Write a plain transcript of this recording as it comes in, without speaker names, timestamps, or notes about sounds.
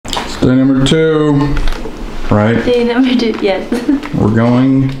Day number 2, right? Day number 2, yes. We're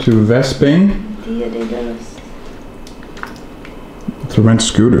going to Vesping. Dia de dos. To rent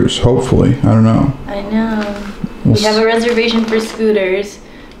scooters, hopefully. I don't know. I know. We have a reservation for scooters.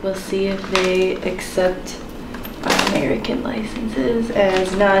 We'll see if they accept American licenses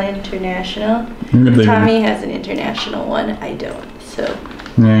as non-international. Tommy has an international one. I don't, so.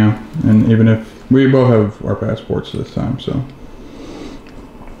 Yeah, and even if we both have our passports this time, so.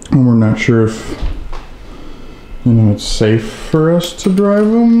 And we're not sure if, you know, it's safe for us to drive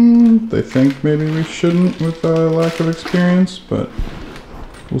them. They think maybe we shouldn't with a lack of experience, but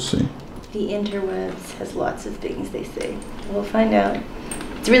we'll see. The interwebs has lots of things they say. We'll find out.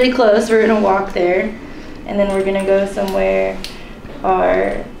 It's really close. We're gonna walk there, and then we're gonna go somewhere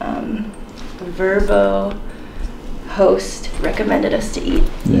our Verbo host recommended us to eat.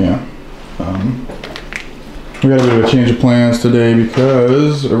 Yeah. We got a bit of a change of plans today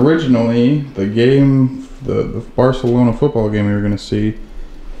because originally the game, the Barcelona football game we were going to see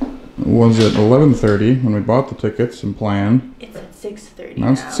was at 11:30 when we bought the tickets and planned. It's at 6:30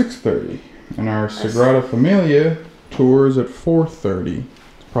 now. It's 6:30. And our Sagrada Familia tour is at 4:30.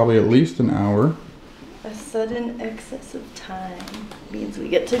 It's probably at least an hour. A sudden excess of time means we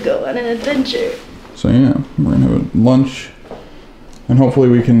get to go on an adventure. So yeah, we're going to have a lunch and hopefully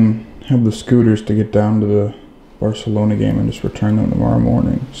we can have the scooters to get down to the Barcelona game and just return them tomorrow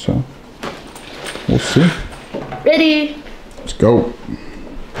morning. So we'll see. Ready? Let's go.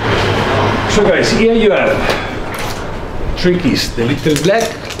 So guys, here you have. Trick is the little black,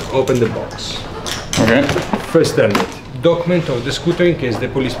 open the box. Okay. First element, document of the scooter in case the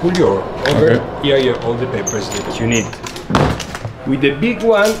police pull you over. Okay. Here you have all the papers that you need. With the big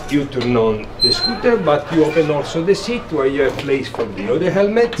one, you turn on the scooter, but you open also the seat where you have place for the other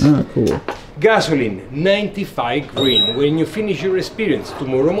helmet. Ah, cool. Gasoline, 95 green. When you finish your experience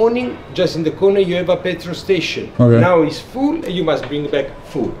tomorrow morning, just in the corner you have a petrol station. Okay. Now it's full and you must bring back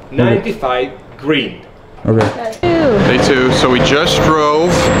full. 95 green. Okay. Day 2. So we just drove.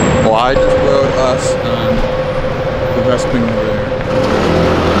 Well, I just rode us on the Vesping over there.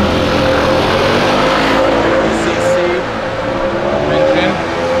 CC engine.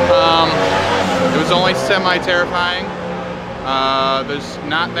 It was only semi-terrifying. There's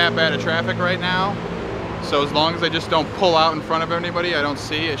not that bad of traffic right now, so as long as I just don't pull out in front of anybody I don't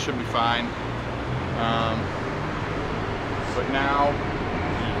see, it should be fine. But now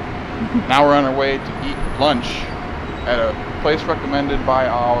we're on our way to eat lunch at a place recommended by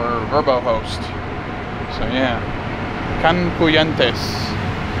our Verbo host. So yeah, Canpuyantes.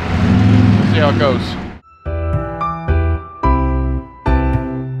 See how it goes.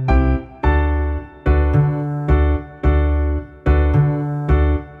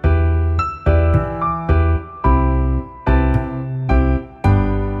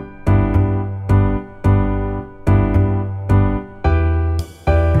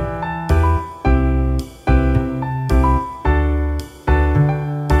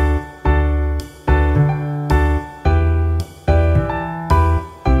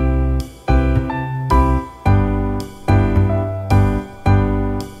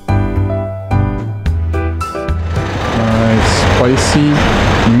 Spicy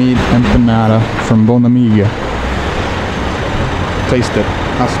meat empanada from Bonamiga. Taste it.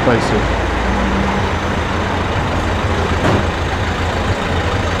 How spicy?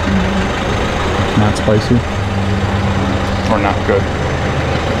 Not spicy? Or not good?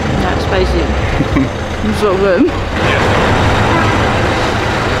 Not spicy. So good.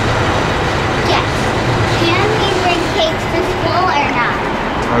 Yes. Can we bring cakes to school or not?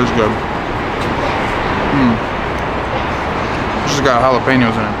 That was good. Just got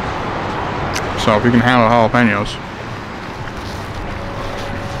jalapenos in it. So if you can handle jalapenos,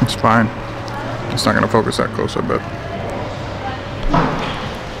 it's fine. It's not going to focus that close, I bet.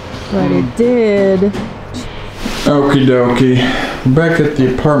 But it did. Okie dokie. We're back at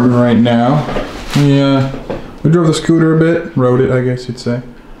the apartment right now. We drove the scooter a bit, rode it I guess you'd say.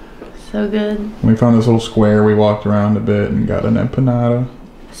 So good. We found this little square, we walked around a bit and got an empanada.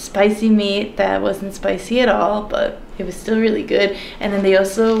 Spicy meat that wasn't spicy at all, but it was still really good. And then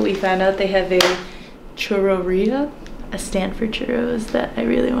we found out they have a churreria, a stand for churros that I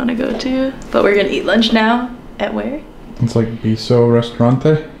really want to go to. But we're gonna eat lunch now. At where? It's like Biso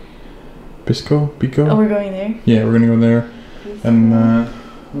Restaurante. Bico? Oh, we're going there? Yeah, we're gonna go there. Biso. And then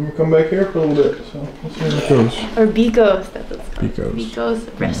we'll come back here for a little bit. So we'll see how it goes. Or Bicos, that's what it's called. Bicos.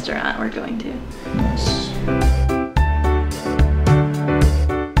 Bicos restaurant we're going to. Nice.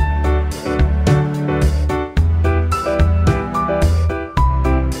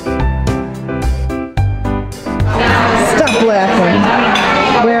 Stop laughing.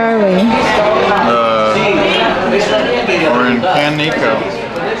 Where are we? Pan Nico,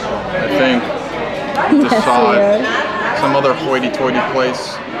 I think. Just saw it. Some other hoity-toity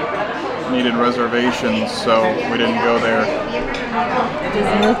place needed reservations, so we didn't go there. It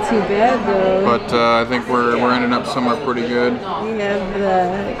doesn't look too bad though. But I think we're ending up somewhere pretty good. We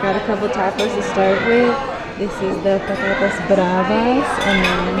have got a couple tacos to start with. This is the patatas bravas and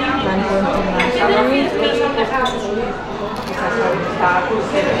then pan con tomate.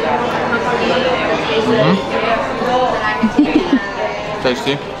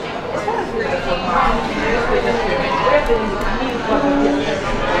 Tasty.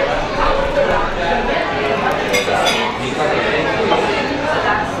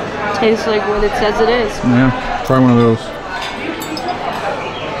 Tastes like what it says it is. Yeah, try one of those.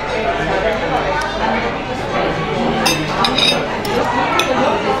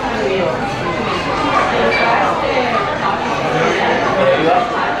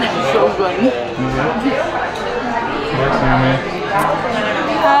 So good.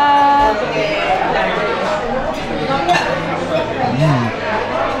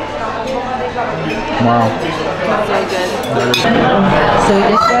 Wow. So good. So we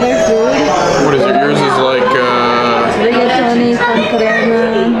just got our food. What is it? Yours is like Rigatoni con crema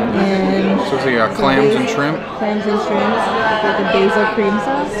and so it's like clams and shrimp. Clams and shrimp with a basil cream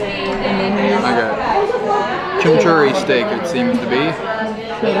sauce. And then here's I got chimichurri steak, it seems to be.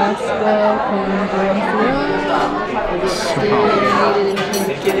 churrasco con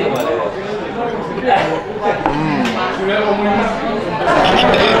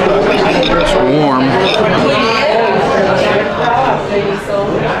It's warm.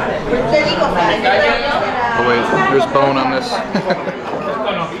 Oh wait, there's bone on this.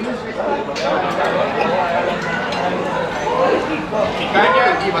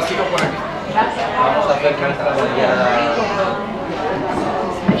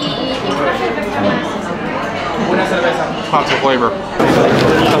 Lots of flavor.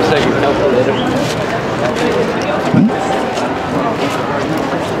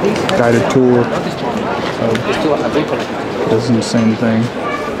 Guided tour. This is the same thing.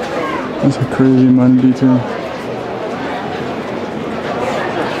 That's a crazy amount of detail.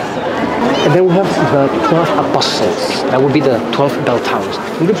 And then we have the 12 apostles. That would be the 12 bell towers.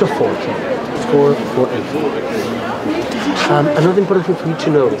 In groups of 4. 4, 4, and 4. Another important thing for you to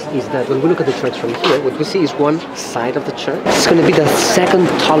notice is that when we look at the church from here, what we see is one side of the church. It's going to be the second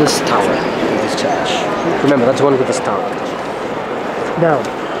tallest tower in this church. Remember, that's the one with the star. Now,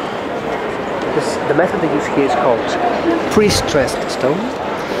 the method they use here is called pre-stressed stone.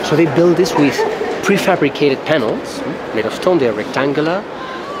 So they build this with prefabricated panels made of stone. They are rectangular,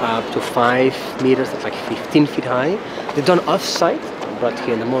 up to 5 meters, that's like 15 feet high. They're done off-site, brought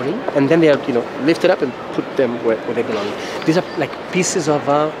here in the morning, and then they are, lifted up and put them where they belong. These are like pieces of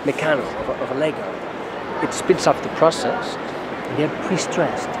a mechanical, of a Lego. It speeds up the process, and they are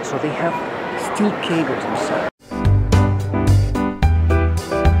pre-stressed, so they have steel cables inside.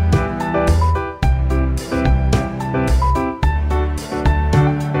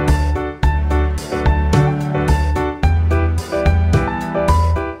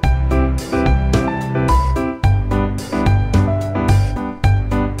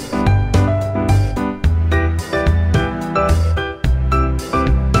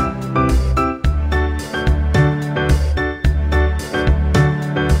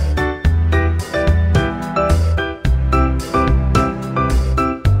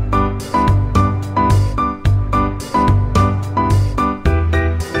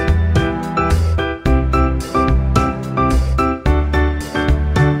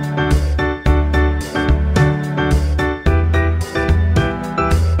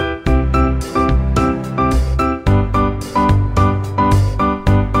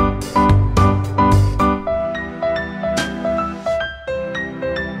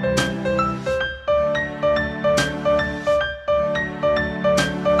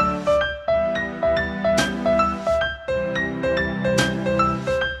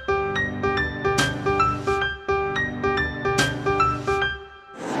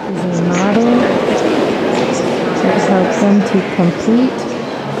 Them to complete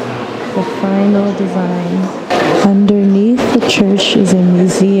the final design. Underneath the church is a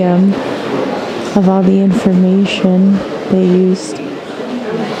museum of all the information they used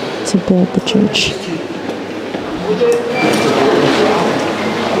to build the church.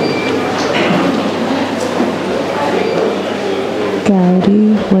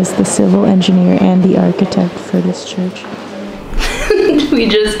 Gaudi was the civil engineer and the architect for this church. We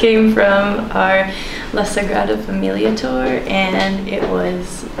just came from our La Sagrada Familia tour, and it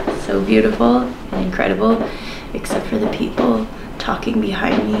was so beautiful and incredible, except for the people talking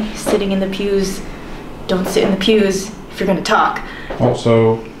behind me, sitting in the pews. Don't sit in the pews. if you're gonna talk.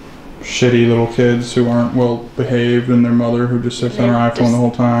 Also, shitty little kids who aren't well behaved, and their mother who just sits on her iPhone the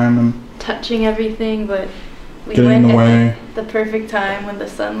whole time and touching everything, but we getting in went the way. at the perfect time when the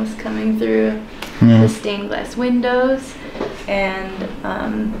sun was coming through the stained glass windows, and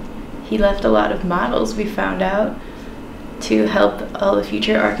he left a lot of models, we found out, to help all the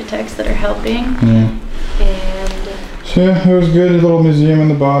future architects that are helping. Yeah. And so yeah, it was good. A little museum in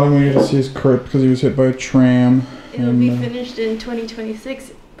the bottom. We get to see his crypt because he was hit by a tram. it'll be finished in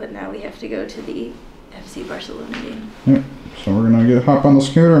 2026, but now we have to go to the FC Barcelona game. Yep. So we're gonna hop on the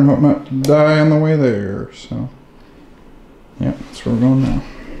scooter and hope not to die on the way there. So, yep, that's where we're going now.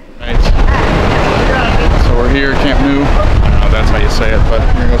 Right. So we're here, Camp Nou. I don't know if that's how you say it, but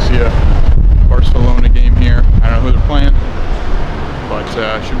we're gonna go see a Barcelona game here. I don't know who they're playing, but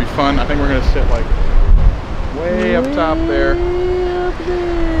it should be fun. I think we're gonna sit like way up top there.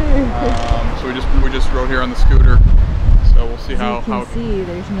 So we just rode here on the scooter. So we'll see how. As you can see,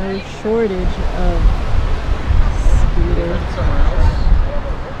 there's no shortage of scooters. Somewhere else.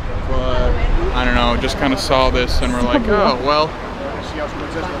 But I don't know. Just kind of saw this and we're like, oh well,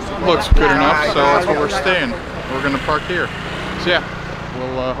 looks good enough. So that's where we're staying. We're gonna park here. So yeah,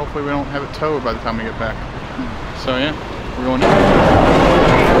 we'll hopefully we don't have it towed by the time we get back. So yeah, we're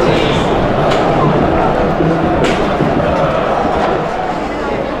going.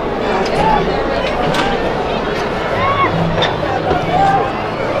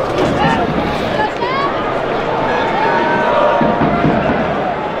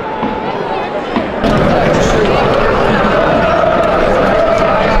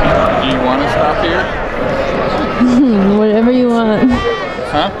 Whatever you want.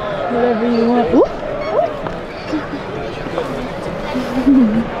 Huh? Whatever you want. Ooh.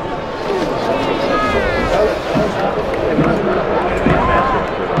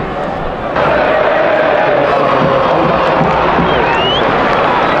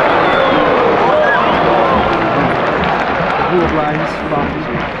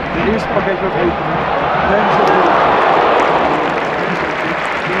 De eerste pakket wordt openen.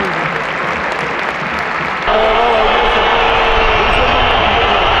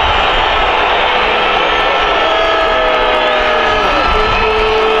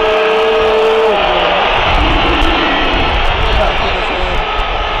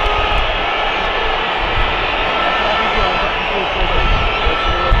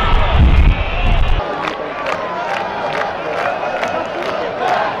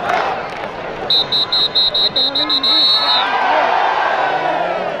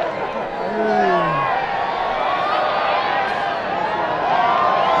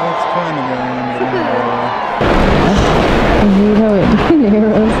 I hate how it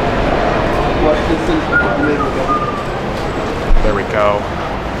narrows. There we go.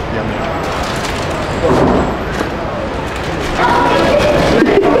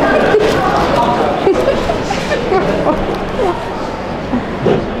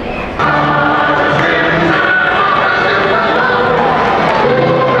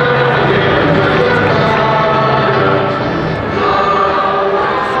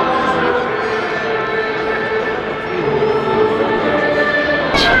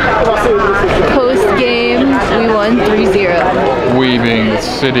 Post game, we won 3-0. We being the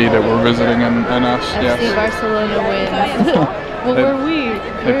city that we're visiting and us, FC yes. Barcelona wins. Well, They- were we?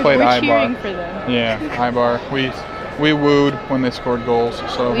 They played we're cheering Ibar. for them. Yeah, Ibar. We wooed when they scored goals.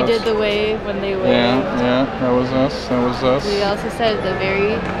 So We that's- did the wave when they waved. Yeah, that was us. That was us. We also said the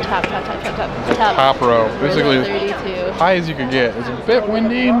very top Top row, row basically 32. high as you could get. It's a bit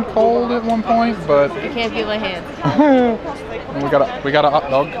windy and cold at one point, but I can't feel my hands. we got a hot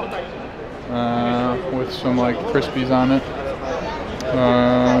dog with some like Crispies on it,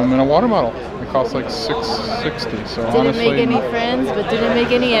 and a water bottle. It cost like $6.60. So Didn't honestly, make any friends, but didn't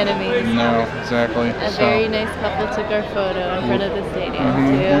make any enemies. no, exactly. A So, very nice couple took our photo in front of the stadium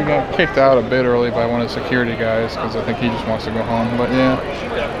we too. got kicked out a bit early by one of the security guys because I think he just wants to go home. But yeah,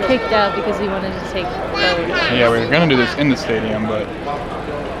 Kicked out because we wanted to take photos. yeah, we were gonna do this in the stadium, but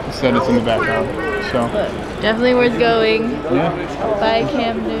instead it's in the background. So But definitely worth going. yeah, Bye,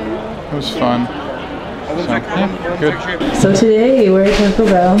 Camp Nou. it was fun. So yeah, good. So today we're at Taco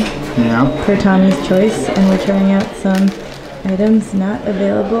Bell Yeah. for Tommy's Choice, and we're trying out some items not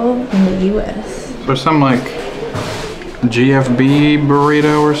available in the U.S. There's some like GFB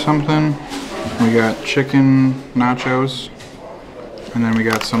burrito or something. We got chicken nachos, and then we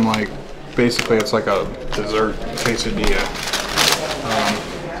got some like, basically it's like a dessert quesadilla.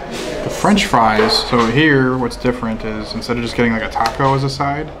 The French fries. So here, what's different is instead of just getting like a taco as a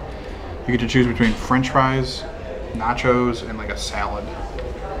side, you get to choose between French fries, nachos, and like a salad.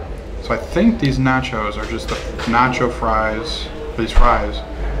 So So I think these nachos are just the nacho fries, these fries.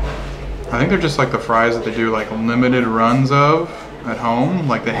 I think they're just like the fries that they do like limited runs of at home.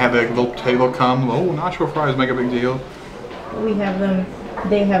 Like they have a little table come, oh, nacho fries make a big deal. We have them,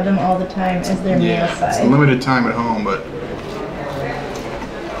 they have them all the time as their meal side. It's limited time at home, but.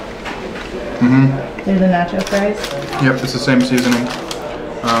 They're the nacho fries? Yep, it's the same seasoning.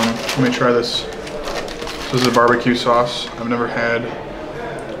 Let me try this. This is a barbecue sauce. I've never had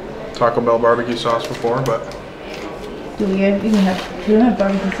Taco Bell barbecue sauce before, but. Do we even have, we don't have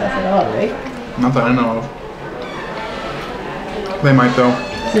barbecue sauce at all, right? Not that I know of. They might though.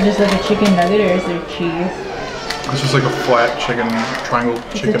 Is it just like a chicken nugget or is there cheese? It's just like a flat chicken, triangle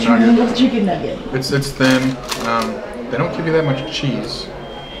chicken it's a nugget. triangle chicken nugget. It's thin. They don't give you that much cheese.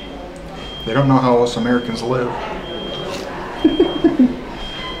 They don't know how us Americans live.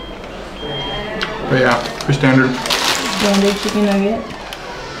 But yeah, pretty standard. Standard chicken nugget.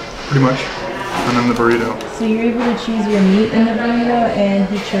 Pretty much. And then the burrito. So you're able to choose your meat in the burrito, and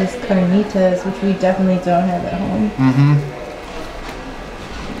he chose carnitas, which we definitely don't have at home.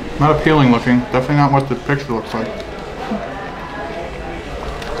 Not appealing looking. Definitely not what the picture looks like.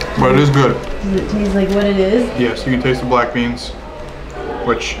 But it is good. Does it taste like what it is? Yes, you can taste the black beans,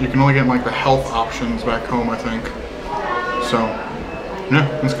 which you can only get in like the health options back home, I think. So, yeah,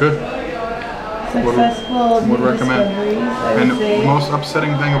 it's good. Successful would new recommend. discoveries, I would And say. the most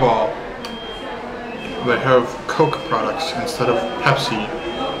upsetting thing of all, they have Coke products instead of Pepsi,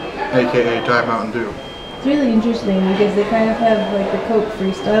 aka Diet Mountain Dew. It's really interesting because they kind of have like the Coke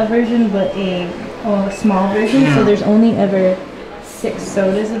freestyle version, but a small version, so there's only ever 6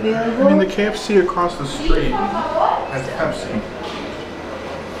 sodas available. I mean, the KFC across the street has Pepsi.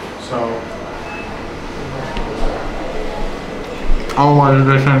 So, oh, why did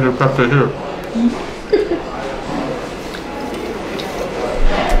they send you Pepsi here?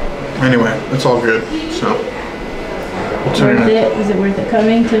 Anyway, it's all good. So, Worth it? Is it worth it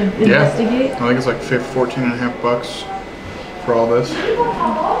coming to investigate? I think it's like $14.50 for all this.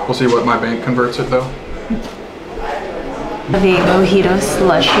 We'll see what my bank converts it though. A mojito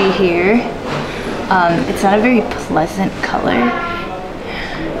slushy here. It's not a very pleasant color.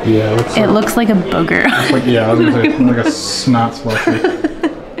 Yeah, it looks like a booger. Like, yeah, I was gonna say like a snot slushy.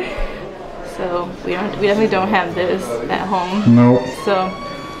 So we definitely don't have this at home. Nope. So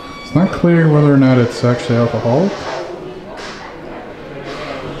it's not clear whether or not it's actually alcoholic.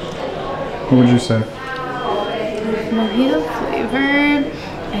 What would you say? Mojito flavored.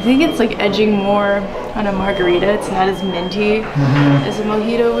 I think it's like edging more on a margarita. It's not as minty as a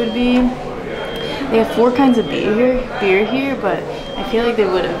mojito would be. They have 4 kinds of beer here, but I feel like they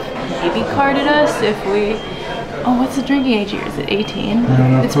would have maybe carded us if we. Oh, what's the drinking age here? Is it 18?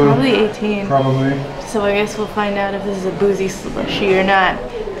 It's probably 18. Probably. So I guess we'll find out if this is a boozy slushy or not.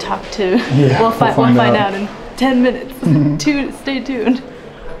 Talk to. Yeah, we'll find out in 10 minutes. Stay tuned.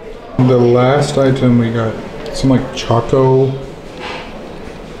 The last item we got some like Choco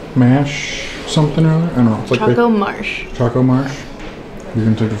mash something or other. I don't know. It's like Choco marsh. Choco marsh. You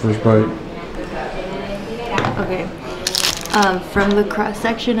can take the first bite. Okay. From the cross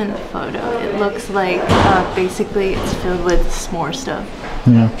section in the photo, it looks like basically it's filled with s'more stuff.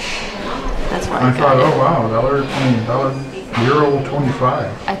 Yeah. That's why I thought, oh wow,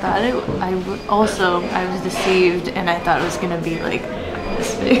 €1.25. I thought it. I was deceived, and I thought it was gonna be like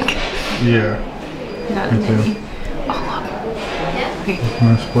this big. Yeah. Not as many. Oh look. Okay.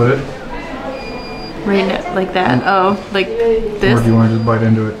 Want to split it? Right now, like that. Oh, like this. Or do you want to just bite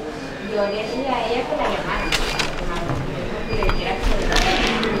into it?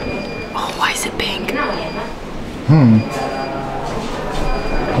 Oh, why is it pink?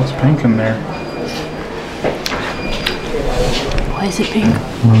 What's pink in there? Why is it pink? I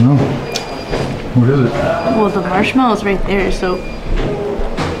don't know. What is it? Well, the marshmallow's right there, so.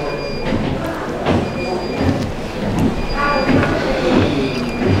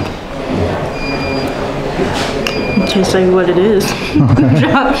 It tastes like what it is. Okay.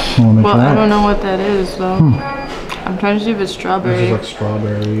 Well, I don't know what that is, so. I'm trying to see if it's strawberry. This is like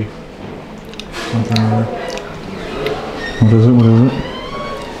strawberry. Something or other. What is it? What is it?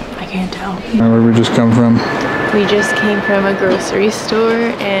 I can't tell. Where did we just come from? We just came from a grocery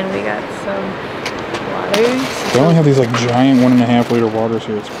store and we got some waters. They only have these like giant 1.5 liter waters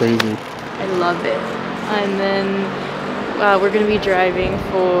here. It's crazy. I love it. And then we're going to be driving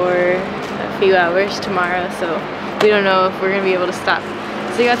for a few hours tomorrow, so we don't know if we're going to be able to stop.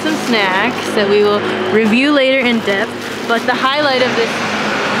 So we got some snacks that we will review later in depth, but the highlight of this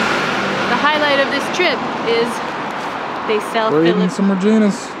trip is they sell some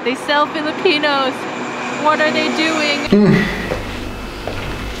Regina's. They sell Filipinos. What are they doing?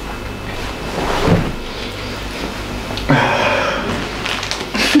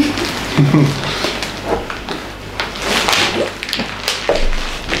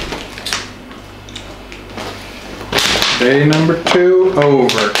 Day number 2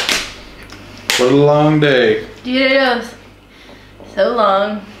 over. What a long day. Dios. So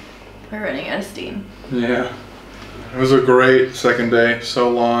long. We're running out of steam. Yeah. It was a great second day.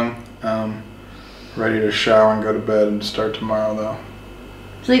 So long. Ready to shower and go to bed and start tomorrow though.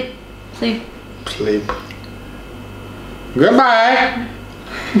 Sleep. Sleep. Sleep. Goodbye.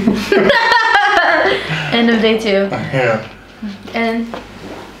 End of day 2. Yeah. And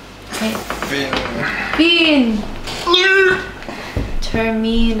fin.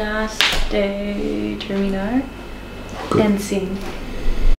 Terminaste. Terminar. And sin.